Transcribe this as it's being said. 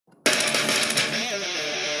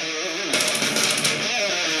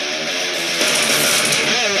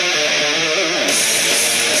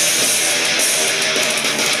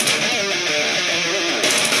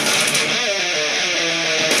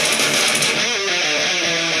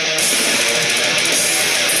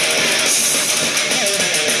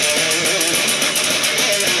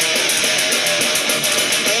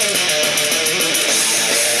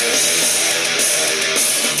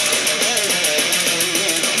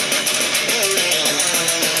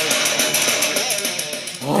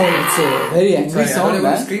it's a very angry song,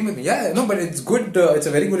 man. Scream with me. Yeah, no, but it's good. It's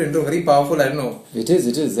a very good intro, very powerful. I don't know. It is.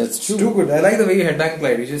 That's true. It's too good. I like the way you headbang,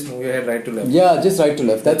 Clyde. You just move your head right to left. Yeah, just right to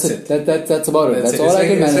left. That's it. That's about it. That's all I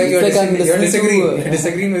can manage. You're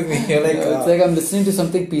disagreeing with me. You're like, it's like I'm listening to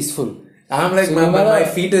something peaceful. I'm like, my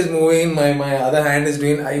feet is moving, my other hand is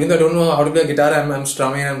doing, even though I don't know how to play a guitar, I'm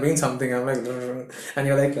strumming, I'm doing something, I'm like, and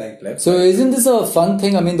you're like left. So isn't this a fun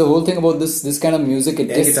thing? I mean, the whole thing about this kind of music, it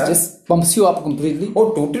just pumps you up completely.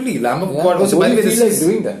 Oh, totally. Lamb of God. What do you feel like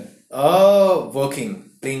doing then?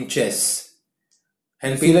 Working, playing chess,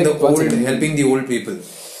 helping the old people,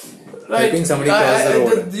 helping somebody cross the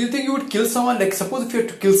road. Do you think you would kill someone? Like, suppose if you had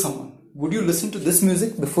to kill someone, would you listen to this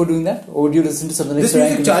music before doing that? Or would you listen to something like this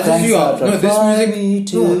music charges you up? No, this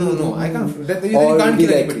music. No. I can't. You can't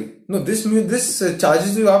kill anybody. No, this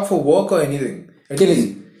charges you up for work or anything.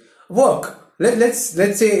 Killing. Work. Let's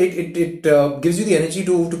say it gives you the energy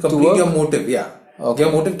to complete your motive. Yeah. Okay.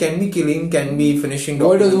 Your motive can be killing, can be finishing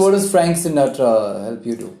documents. What does Frank Sinatra help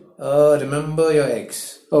you do? Remember your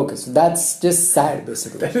ex. Okay, so that's just sad,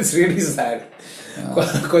 basically. That is really sad.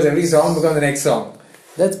 Because every song becomes the next song.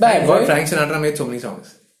 That's bad, right? Frank Sinatra made so many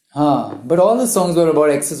songs. But all the songs were about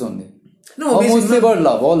exes only. No, mostly about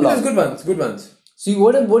love. All love. Good ones. See,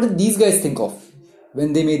 what did these guys think of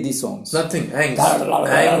when they made these songs? Nothing. Angst.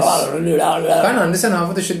 Can't understand half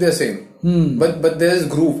of the shit they're saying. But there's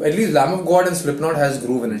groove. At least Lamb of God and Slipknot has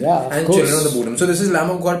groove in it. Yeah, and course. Children of the Bodom. So this is Lamb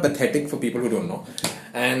of God Pathetic for people who don't know.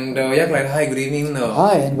 And Clyde, hi, good evening.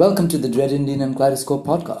 Hi, and welcome to the Dread Indian and Kaleidoscope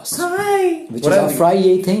podcast. Hi. Which is our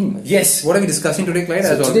Friday thing. Yes. What are we discussing today, Clyde?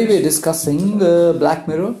 So today we're discussing Black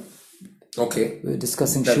Mirror. Okay. We're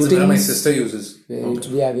discussing That's shootings. That's my sister uses.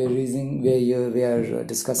 We are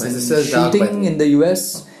discussing shooting in the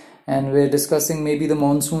US, and we're discussing maybe the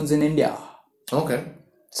monsoons in India. Okay.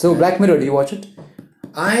 So Black Mirror, do you watch it?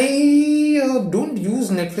 I don't use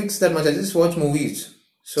Netflix that much. I just watch movies.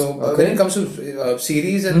 So when it comes to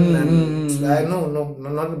series and I'm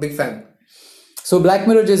not a big fan. So Black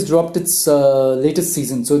Mirror just dropped its latest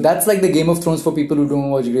season. So that's like the Game of Thrones for people who don't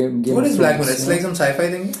watch Game of Thrones. What is Black Mirror? It's like some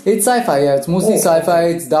sci-fi thing? It's sci-fi, yeah. It's mostly sci-fi.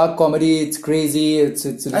 It's dark comedy. It's crazy. It's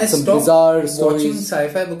some bizarre stories. Watching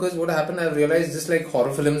sci-fi because what happened, I realized just like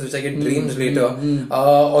horror films, which I get dreams later.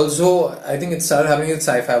 Also, I think it started happening with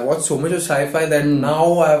sci-fi. I watched so much of sci-fi that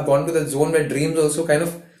now I have gone to that zone where dreams also kind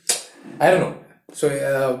of, I don't know. So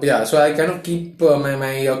so I kind of keep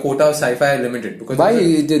my quota of sci-fi limited because why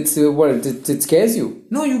it scares you?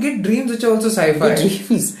 No, you get dreams which are also sci-fi.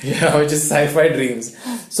 Dreams, yeah, which is sci-fi dreams.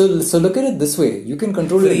 So look at it this way: you can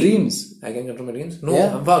control your dreams. I can control my dreams. No,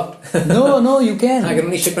 I'm fucked. no, you can. I can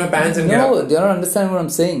only shit my pants and get up. No, they don't understand what I'm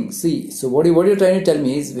saying. See, so what you're trying to tell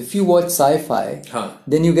me is, if you watch sci-fi,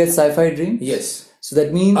 then you get sci-fi dreams. Yes. So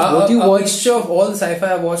that means what you watch. A mixture of all the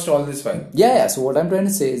sci-fi I've watched all this while. Yeah. So what I'm trying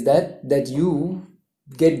to say is that you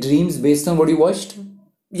get dreams based on what you watched.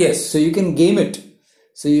 Yes. So you can game it.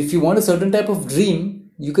 So if you want a certain type of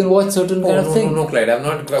dream, you can watch certain kind of thing. No, Clyde. I've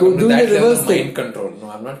not come to that level of mind control.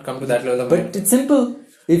 No, I've not come to that level of mind. But it's simple.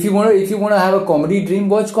 If you want to have a comedy dream,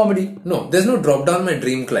 watch comedy. No, there's no drop down my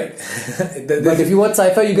dream, Clyde. But if you watch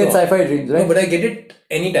sci-fi, you get sci-fi dreams, right? No, but I get it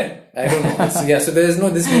anytime. I don't know. So there is no,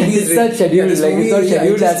 this movie is... It's not scheduled, it's not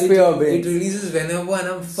scheduled as per your brain. It releases whenever and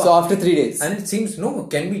I'm fucked. So after 3 days. And it seems,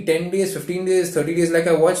 can be 10 days, 15 days, 30 days. Like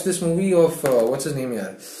I watched this movie of, what's his name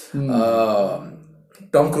here?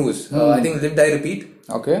 Tom Cruise. I think Live, Die, Repeat.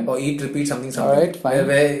 Okay. Or Eat, Repeat, something. Alright, fine.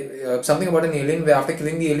 Where something about an alien, where after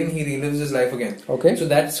killing the alien, he relives his life again. Okay. So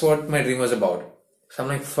that's what my dream was about. So I'm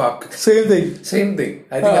like, fuck. Same thing.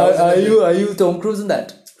 I think are you Tom Cruise in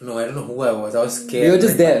that? No, I don't know who I was. I was scared. You were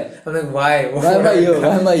just there. I'm like, why? Why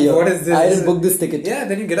am I here? What is this? I didn't book this ticket. Yeah,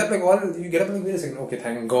 then you get up like, wait a second. Okay,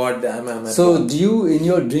 thank God. I'm at So home. do you, in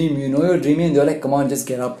your dream, you're dreaming and you're like, come on, just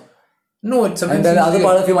get up. No, it's sometimes. And then the other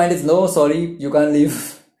part of your mind is, no, sorry, you can't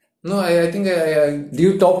leave. No, I think I do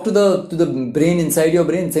you talk to the brain inside your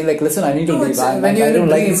brain saying like, listen, I need to leave. I don't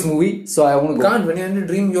like this movie, so I want to go. Can't. When you're in the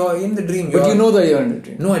dream, you're in the dream. But you know that you're in the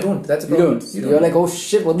dream. No, I don't. That's a problem. You don't. You're like, oh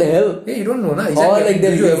shit, what the hell? Yeah, you don't know, na? Exactly. Or like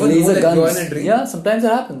there's laser guns. You're in a dream? Yeah, sometimes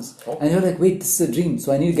it happens. Okay. And you're like, wait, this is a dream,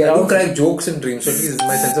 so I need to get out. I don't crack jokes in dreams, so at least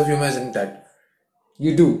my sense of humor isn't that.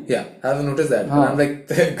 You do? Yeah, I haven't noticed that. And I'm like,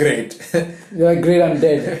 great. You're like, great, I'm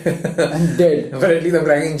dead. I'm dead. But at least I'm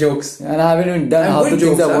cracking jokes. And I haven't even done half the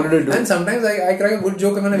things I wanted to do. And sometimes I crack a good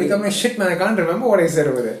joke and when I wake up, I'm like, shit man, I can't remember what I said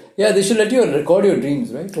over there. Yeah, they should let you record your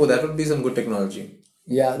dreams, right? Oh, that would be some good technology.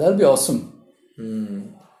 Yeah, that would be awesome.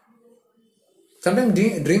 Sometimes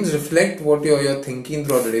dreams reflect what you're thinking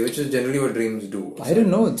throughout the day, which is generally what dreams do. I don't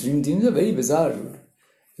know. Dreams are very bizarre, dude.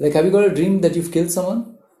 Like, have you got a dream that you've killed someone?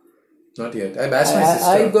 Not yet. I bashed my sister.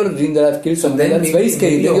 I've got a dream that I've killed someone. That's very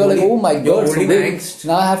scary. Then you're like, oh my god, so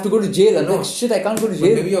now I have to go to jail. I'm like, shit, I can't go to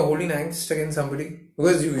jail. Maybe you're holding angst against somebody.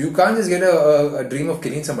 Because you can't just get a dream of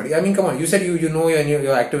killing somebody. I mean, come on. You said you know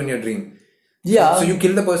you're active in your dream. Yeah. So you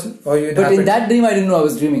killed the person? Or it but happened? In that dream, I didn't know I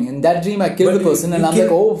was dreaming. In that dream, I killed the person and I'm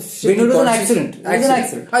like, oh shit, it was an accident. It was an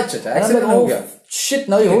accident. And I'm like, oh shit,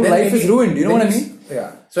 now your whole life is ruined. You know what I mean?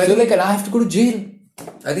 Yeah. So like, I have to go to jail.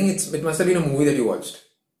 I think it must have been a movie that you watched.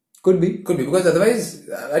 Could be. Because otherwise,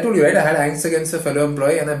 I told you, right? I had angst against a fellow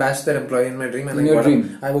employee and I bashed that employee in my dream.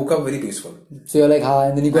 And I woke up very peaceful. So you're like,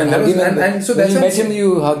 and then you go and hug him. And so when you met him,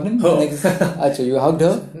 you hugged him? Actually, you hugged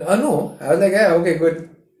her? No. I was like, yeah, okay, good.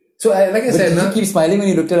 So, like I said, did you keep smiling when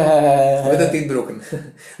you looked at her? With the teeth broken.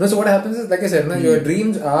 No, so what happens is, like I said, your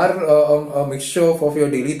dreams are a mixture of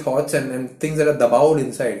your daily thoughts and things that are dabawed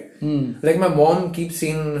inside. Like my mom keeps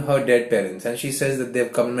seeing her dead parents and she says that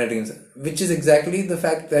they've come in my dreams, which is exactly the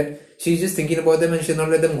fact that she's just thinking about them and she'll not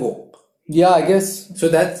let them go. Yeah, I guess. So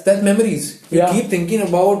that's memories. You keep thinking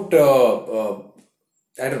about,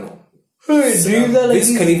 I don't know. Dreams are like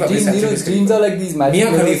these, dreams are like these magic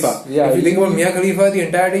Mia Khalifa. Yeah, if you think about Mia Khalifa the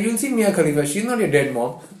entire day, you'll see Mia Khalifa. She's not your dead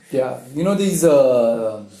mom. Yeah. You know these,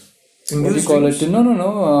 what do you call it?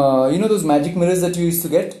 No. You know those magic mirrors that you used to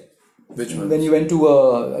get? Which one? When you went to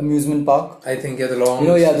a amusement park. I think, the long...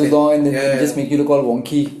 the long and then they just make you look all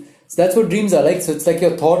wonky. So that's what dreams are like. So it's like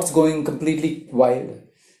your thoughts going completely wild.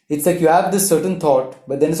 It's like you have this certain thought,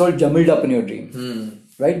 but then it's all jumbled up in your dream.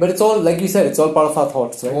 Right? But it's all, like you said, it's all part of our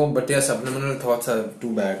thoughts, right? Oh, but subliminal thoughts are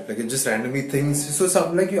too bad. Like, it just randomly things. So,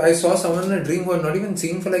 I saw someone in a dream who had not even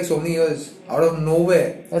seen for like so many years, out of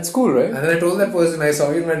nowhere. That's cool, right? And then I told that person, I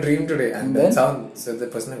saw you in my dream today. And then so the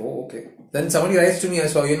person like, oh, okay. Then somebody writes to me, I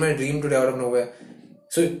saw you in my dream today, out of nowhere.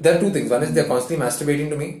 So, there are two things. One is they're constantly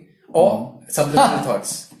masturbating to me, or subliminal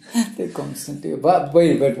thoughts. They're constantly... But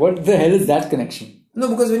what the hell is that connection? No,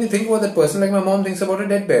 because when you think about that person, like my mom thinks about her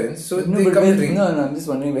dead parents, so they come in dream. No, I'm just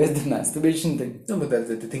wondering where's the masturbation thing. No, but that's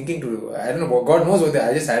the thinking to. I don't know. God knows what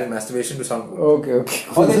I just added masturbation to sound good. Okay.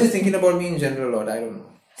 Or they're just thinking about me in general, or I don't know.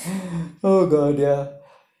 Oh God, yeah.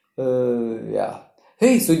 Yeah.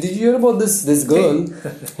 Hey, so did you hear about this girl?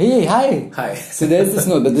 Hey, hi. Hi. So there's this.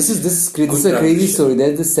 No, but this is a crazy story.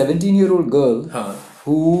 There's this 17-year-old girl.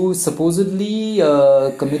 Who supposedly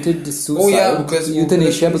committed suicide,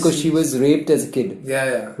 euthanasia, because she was raped as a kid.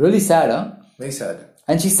 Yeah. Really sad, huh? Very sad.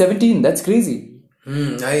 And she's 17. That's crazy.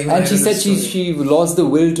 And she said she lost the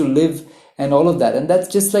will to live and all of that. And that's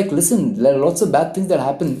just like, listen, there are lots of bad things that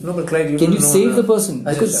happen. No, but Clyde, can you save the person?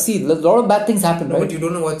 Because see, a lot of bad things happen, right? But you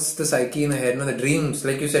don't know what's the psyche in her head. No, the dreams,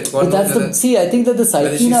 like you said. God knows I think that the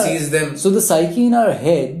psyche sees them. So the psyche in our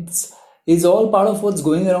heads is all part of what's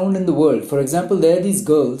going around in the world. For example, there are these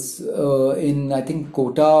girls in, I think,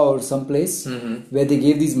 Kota or someplace where they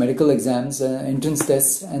gave these medical exams, entrance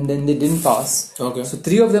tests, and then they didn't pass. Okay. So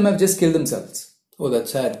 3 of them have just killed themselves. Oh,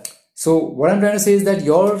 that's sad. So what I'm trying to say is that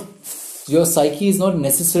your psyche is not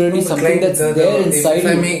necessarily something that's there inside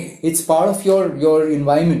you. It's part of your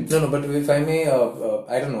environment. No, but if I may,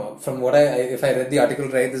 I don't know. From what if I read the article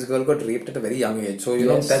right, this girl got raped at a very young age. So, you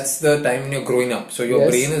know, that's the time when you're growing up. So your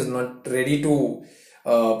brain is not ready to,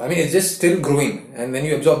 it's just still growing. And when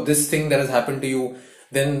you absorb this thing that has happened to you,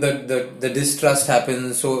 then the distrust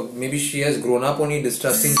happens. So maybe she has grown up only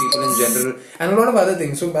distrusting people in general and a lot of other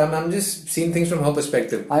things. So I'm just seeing things from her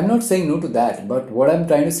perspective. I'm not saying no to that, but what I'm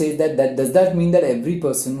trying to say is that does that mean that every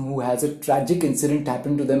person who has a tragic incident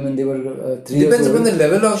happen to them when they were 3 years old depends upon the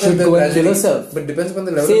level of should go and kill herself? But depends upon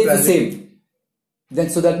the level of tragedy. Say it's the same. Then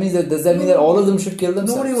so that means does that mean that all of them should kill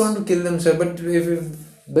themselves? Nobody wants to kill themselves,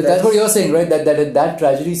 but that's what you're saying, right? That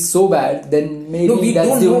tragedy is so bad, then maybe we that's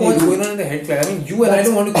don't the know only what's going on in the head. I mean, you and I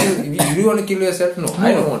don't want to kill. You want to kill yourself? No,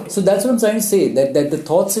 I don't want to. So that's what I'm trying to say. That the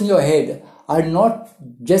thoughts in your head are not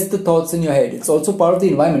just the thoughts in your head. It's also part of the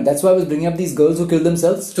environment. That's why I was bringing up these girls who killed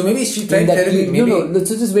themselves. So maybe she tried therapy.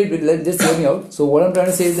 So just wait. Just hear me out. So what I'm trying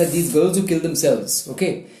to say is that these girls who killed themselves,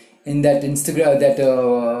 okay, in that Instagram,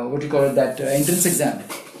 that entrance exam,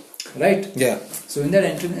 right? Yeah. So in that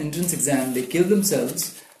entrance exam, they killed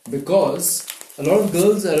themselves because a lot of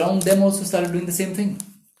girls around them also started doing the same thing.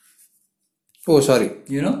 Oh, sorry.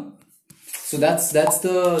 You know, so that's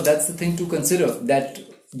the thing to consider, that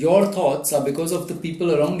your thoughts are because of the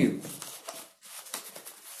people around you.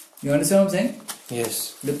 You understand what I'm saying?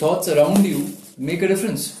 Yes. The thoughts around you make a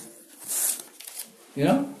difference. You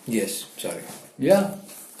know? Yes. Sorry. Yeah.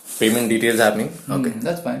 Payment details happening. Okay.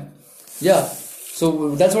 That's fine. Yeah.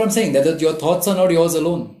 So that's what I'm saying. That your thoughts are not yours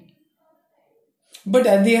alone. But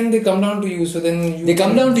at the end, they come down to you. So then they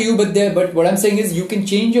come down to you, but what I'm saying is you can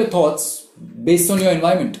change your thoughts based on your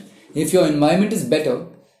environment. If your environment is better,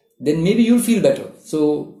 then maybe you'll feel better. So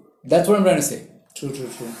that's what I'm trying to say. True.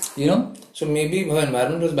 You know? So maybe her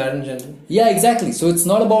environment was bad in general. Yeah, exactly. So it's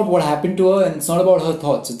not about what happened to her and it's not about her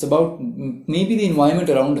thoughts. It's about maybe the environment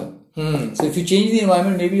around her. So if you change the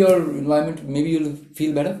environment, maybe you'll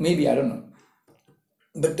feel better. Maybe, I don't know.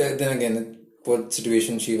 But then again, what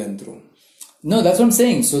situation she went through? No, that's what I'm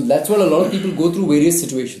saying. So that's what a lot of people go through various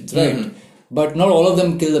situations, right? But not all of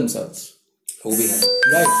them kill themselves. Right. So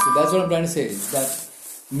that's what I'm trying to say. Is that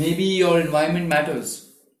maybe your environment matters.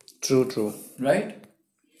 True. Right?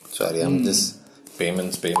 Sorry, I'm just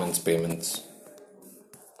payments.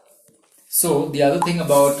 So the other thing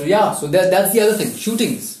about so that's the other thing.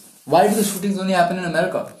 Shootings. Why do the shootings only happen in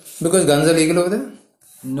America? Because guns are legal over there?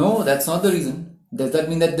 No, that's not the reason. Does that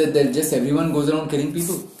mean that just everyone goes around killing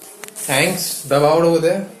people? Tanks devoured over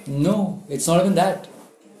there? No, it's not even that.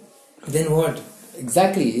 Then what?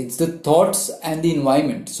 Exactly, it's the thoughts and the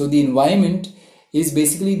environment. So the environment is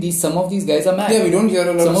basically some of these guys are mad. Yeah, we don't hear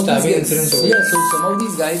a lot of stabbing incidents over there. So some of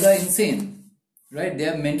these guys are insane, right? They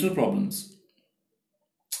have mental problems.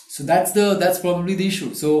 So that's probably the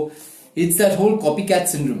issue. So it's that whole copycat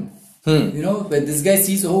syndrome. You know, where this guy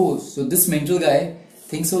sees, so this mental guy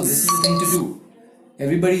thinks, this is the thing to do.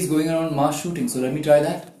 Everybody's going around mass shooting, so let me try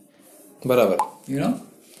that. Barabar. You know?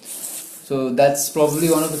 So that's probably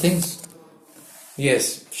one of the things.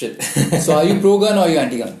 Yes, shit. So are you pro-gun or are you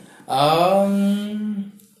anti-gun?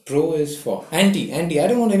 Pro is for. Anti. I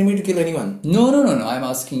don't want anybody to kill anyone. No. I'm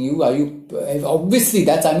asking you, are you... Obviously,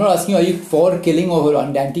 I'm not asking you, are you for killing or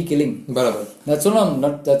anti-killing? Barabar. That's not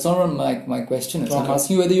what my question is. Okay. I'm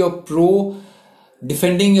asking you whether you're pro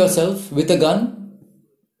defending yourself with a gun.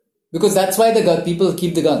 Because that's why people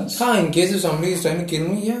keep the guns. In case if somebody is trying to kill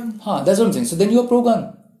me, yeah. That's what I'm saying. So then you're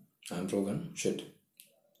pro-gun. I'm pro-gun. Shit.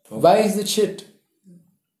 Okay. Why is it shit?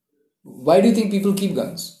 Why do you think people keep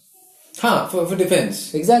guns? For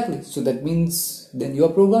defense. Exactly. So that means then you're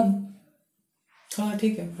pro-gun.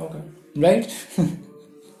 Okay. Right?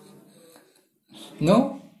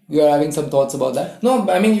 No? You are having some thoughts about that? No,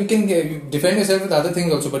 I mean you can defend yourself with other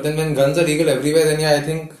things also, but then when guns are legal everywhere, then I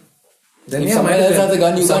think... Then if someone else has a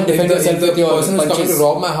gun, you can't defend yourself with your punches. The person who's coming to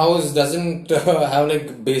rob my house doesn't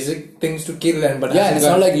have basic things to kill and it's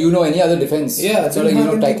not like you know any other defense. Yeah, it's not like you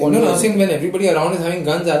know taekwondo. No, I'm saying when everybody around is having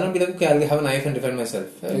guns, I don't be like, okay, I'll have a knife and defend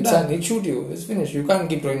myself. Exactly. He'll shoot you. It's finished. You can't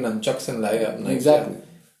keep throwing nunchucks and knives. Exactly.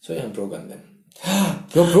 So I'm pro-gun then.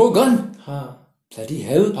 You're pro-gun? Bloody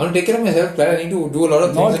hell. I want to take care of myself, I need to do a lot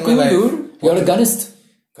of things in my life. Dude. You're a gunist.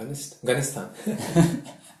 Gunistan.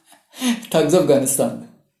 Thugs of Afghanistan.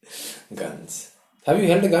 Guns. Have you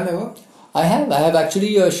held a gun ever? I have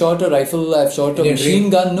actually shot a rifle. I've shot a machine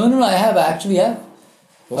gun. No, I actually have.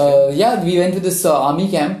 Okay. We went to this army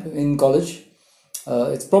camp in college.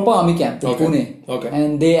 It's proper army camp in Pune. Okay.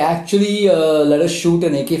 And they actually let us shoot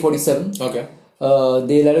an AK-47. Okay.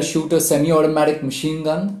 They let us shoot a semi-automatic machine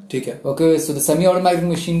gun. Okay, so the semi-automatic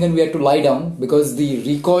machine gun we had to lie down because the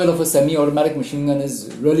recoil of a semi-automatic machine gun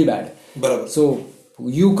is really bad. Barabar. So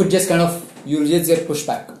you could just you'll just get pushed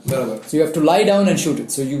back. Barabar. So you have to lie down and shoot it.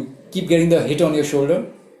 So you keep getting the hit on your shoulder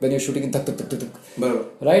when you're shooting it. Barabar.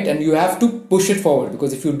 Right? And you have to push it forward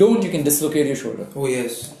because if you don't, you can dislocate your shoulder. Oh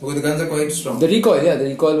yes. Because the guns are quite strong. The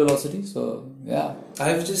recoil velocity. So yeah.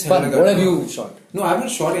 I've just held a gun. What have you shot? No, I haven't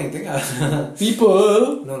shot anything.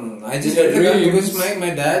 People. No. I just held a gun because my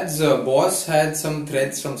dad's boss had some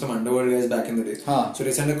threats from some underworld guys back in the day. So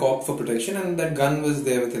they sent a cop for protection and that gun was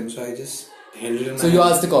there with him. So I just held it in my hand. You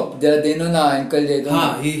asked the cop. They know na uncle.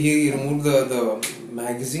 He removed the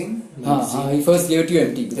magazine. He first gave it to you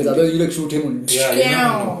empty because otherwise you shoot him.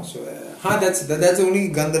 Yeah, So that's the only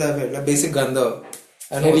gun that I've held. A basic gun,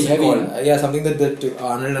 and heavy. Yeah, something that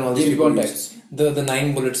Arnold and all these people use. The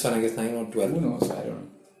 9 bullets one, I guess 9 or 12. Who knows? I don't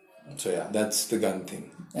know. So yeah, that's the gun thing.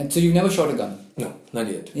 And so you've never shot a gun? No, not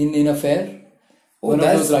yet. In a fair? Oh,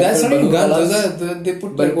 that's not even guns. They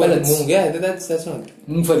put pellets. Yeah, that's not.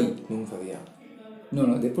 Moongfali, yeah.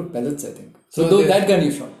 No, they put pellets, I think. So that gun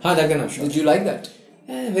you shot? That gun I've shot. Did you like that?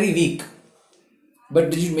 Very weak.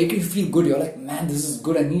 But did you make it feel good? You're like, man, this is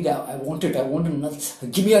good. I want it. I want another.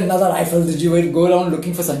 Give me another rifle. Did you go around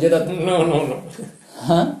looking for Sanjay Dutt? No.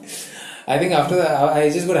 I think after that, I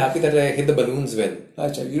just got happy that I hit the balloons well.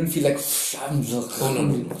 Achha, you didn't feel like,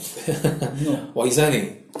 No. Waisa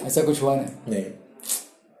nahi. ऐसा कुछ हुआ नहीं?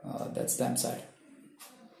 No. That's damn sad.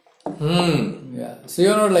 Yeah. So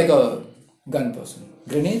you're not like a gun person.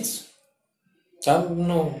 Grenades?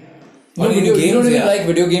 No. You don't really like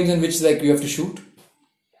video games in which like you have to shoot?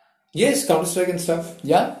 Yes, Counter-Strike and stuff.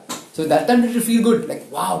 Yeah. So that time did you feel good? Like,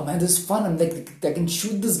 wow, man, this is fun. I'm like, I can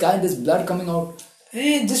shoot this guy, there's blood coming out.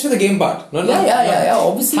 Just for the game part. No, Yeah.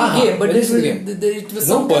 Obviously the game, but just the game. It was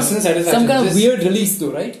No personal satisfaction. some kind of just- weird release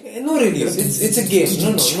though, right? No release. It's a game.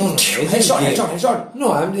 No. It's just a game. Headshot.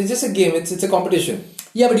 No, it's just a game. It's a competition.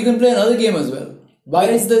 Yeah, but you can play another game as well. Why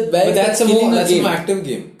is the But that's a killing more a game? active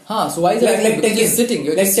game. So why is it active? Like Because Tekken. you're sitting.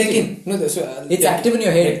 You're Like just sitting. Tekken. No, It's active in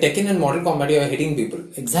your head. Like Tekken and Mortal Kombat, you're hitting people.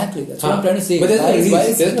 Exactly. That's what I'm trying to say. But there's no Why release.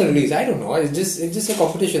 is There's no release. I don't know. It's just a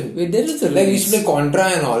competition. Wait, there is a Like we release. used to play Contra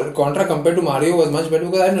and all. Contra compared to Mario was much better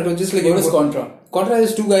because I don't know. It was just like What is Contra? Contra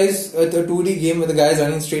is two guys, a 2D game with the guys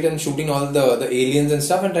running straight and shooting all the aliens and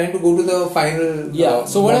stuff and trying to go to the final. Yeah.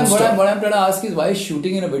 So what I'm monster. trying to ask is why is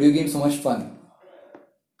shooting in a video game so much fun?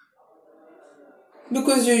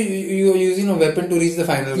 Because you're using a weapon to reach the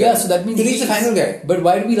final guy. Yeah. So that means to reach the final guy. But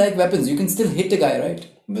why do we like weapons? You can still hit a guy, right?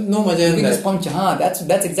 But no maja You in can just that. punch.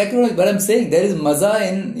 That's exactly what I'm saying. There is maza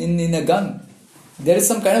in a gun. There is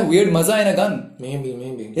some kind of weird maza in a gun. Maybe.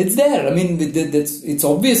 It's there. I mean, it's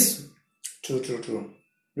obvious, True.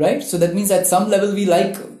 right? So that means at some level we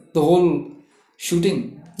like the whole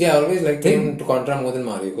shooting. Yeah, I always like playing to Contra more than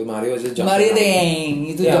Mario because Mario was just jumping. Mario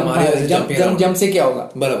Yeah, Mario is jumping around. jump se kya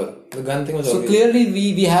hoga? Barabar. The gun thing was So always. clearly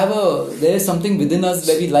we have there is something within us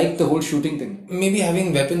where we like the whole shooting thing. Maybe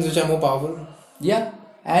having weapons which are more powerful. Yeah,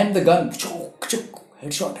 and the gun.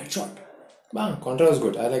 Headshot. Contra was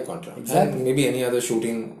good. I like Contra. Exactly. And maybe any other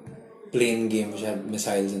shooting plane game which had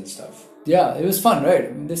missiles and stuff. Yeah, it was fun, right? I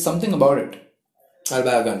mean, there's something about it. I'll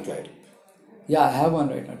buy a gun, Clyde. Yeah, I have one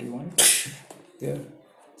right now. Do you want it? Yeah.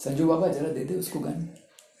 Sanju Baba, jara de de usko gun.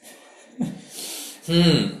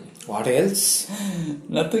 What else?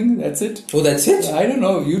 Nothing. That's it. Oh, that's it? I don't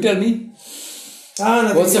know. You tell me.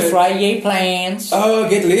 Nothing. What's the Friday plans? Oh,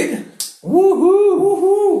 get laid?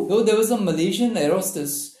 Woohoo! Though there was a Malaysian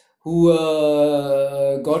aerostess who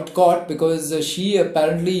got caught because she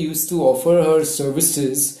apparently used to offer her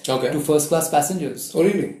services Okay. to first class passengers. Oh,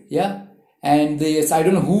 really? Yeah. And I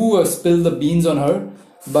don't know who spilled the beans on her,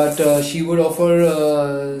 but she would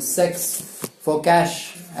offer sex for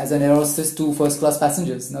cash as an aerostess to first class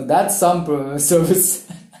passengers. Now that's some service.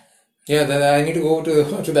 Yeah, then I need to go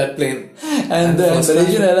to that plane. And the first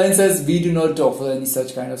Malaysian class- Airlines says we do not offer any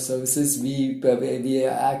such kind of services. We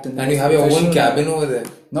act in the And you most have your own professional- cabin over there.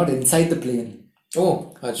 Not inside the plane.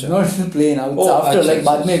 Oh, acha. Not in the plane. Oh, After acha, like acha,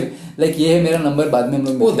 बाद में like ये है मेरा number बाद में हम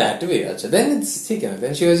लोग Oh, that way. Acha. Then it's okay.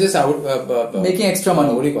 Then she was just out making extra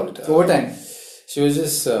money. What do you call it? Overtime. She was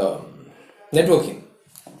just networking.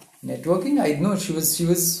 Networking? I know she was well,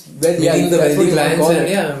 Meeting the that's what wealthy you wanna clients call and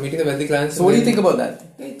it. meeting the wealthy clients. So what do you think about that?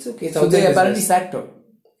 It's okay. It's So they outside apparently business. sacked her.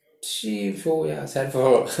 Sad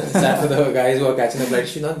for the guys who are catching the flight.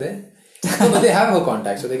 She's not there. No, but they have her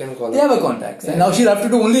contact, so they can call They her. have a contact, and now she'll have to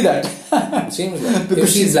do only that. Seems like Because if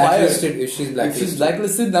she's she's fired. blacklisted, If she's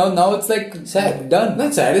blacklisted, now it's like sad. done.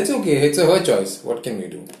 Not sad. It's okay. It's her choice. What can we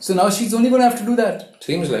do? So now she's only going to have to do that.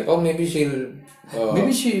 Seems like, or maybe she'll.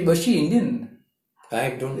 Maybe was she Indian?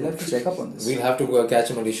 I don't. We'll have to check up on this. We'll have to go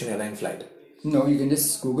catch a Malaysian airline flight. No, you can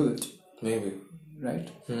just Google it, Maybe. right?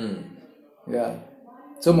 Yeah.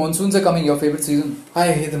 So monsoons are coming. Your favorite season?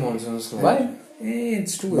 I hate the monsoons. Like, Why?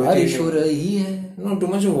 It's too बारिश हो irritating. रही है. No, too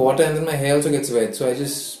much of water and then my hair also gets wet. So I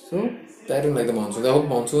don't like the monsoons. I hope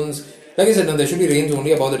monsoons, like I said, no, there should be rains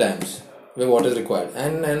only above the dams where water is required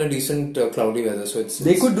and a decent cloudy weather. So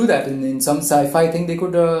They could do that in some sci-fi thing. They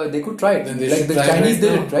could try it. Then they Like should the try Chinese right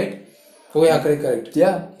did now. it, right? Oh yeah, correct.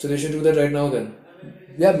 Yeah. So they should do that right now then.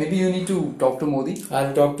 Yeah, maybe you need to talk to Modi.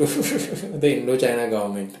 I'll talk to the Indo-China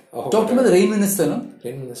government. Oh, Talk to the rain minister, no?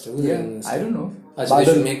 Rain minister. Who's the rain minister? I don't know. Actually,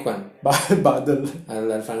 they should make one. Badal.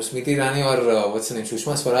 I'll find Smriti Irani or what's her name?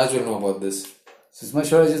 Sushma Swaraj will know about this. Sushma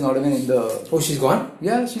Swaraj is not even in the... Oh, she's gone?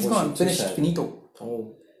 Yeah, she's Oh, gone. she's Finished. sad. Finito.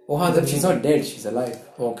 Then She's not dead. She's alive.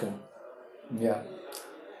 Okay. Yeah.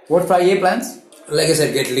 What Friday plans? Like I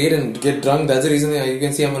said, get laid and get drunk. That's the reason you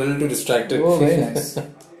can see I'm a little too distracted. Oh, very nice.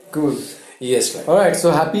 Cool. Yes, right. Alright, so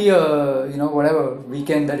happy, whatever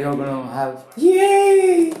weekend that you're going to have.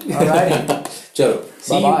 Yay! Alright. Chalo.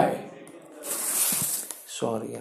 See you. Bye-bye. Sorry.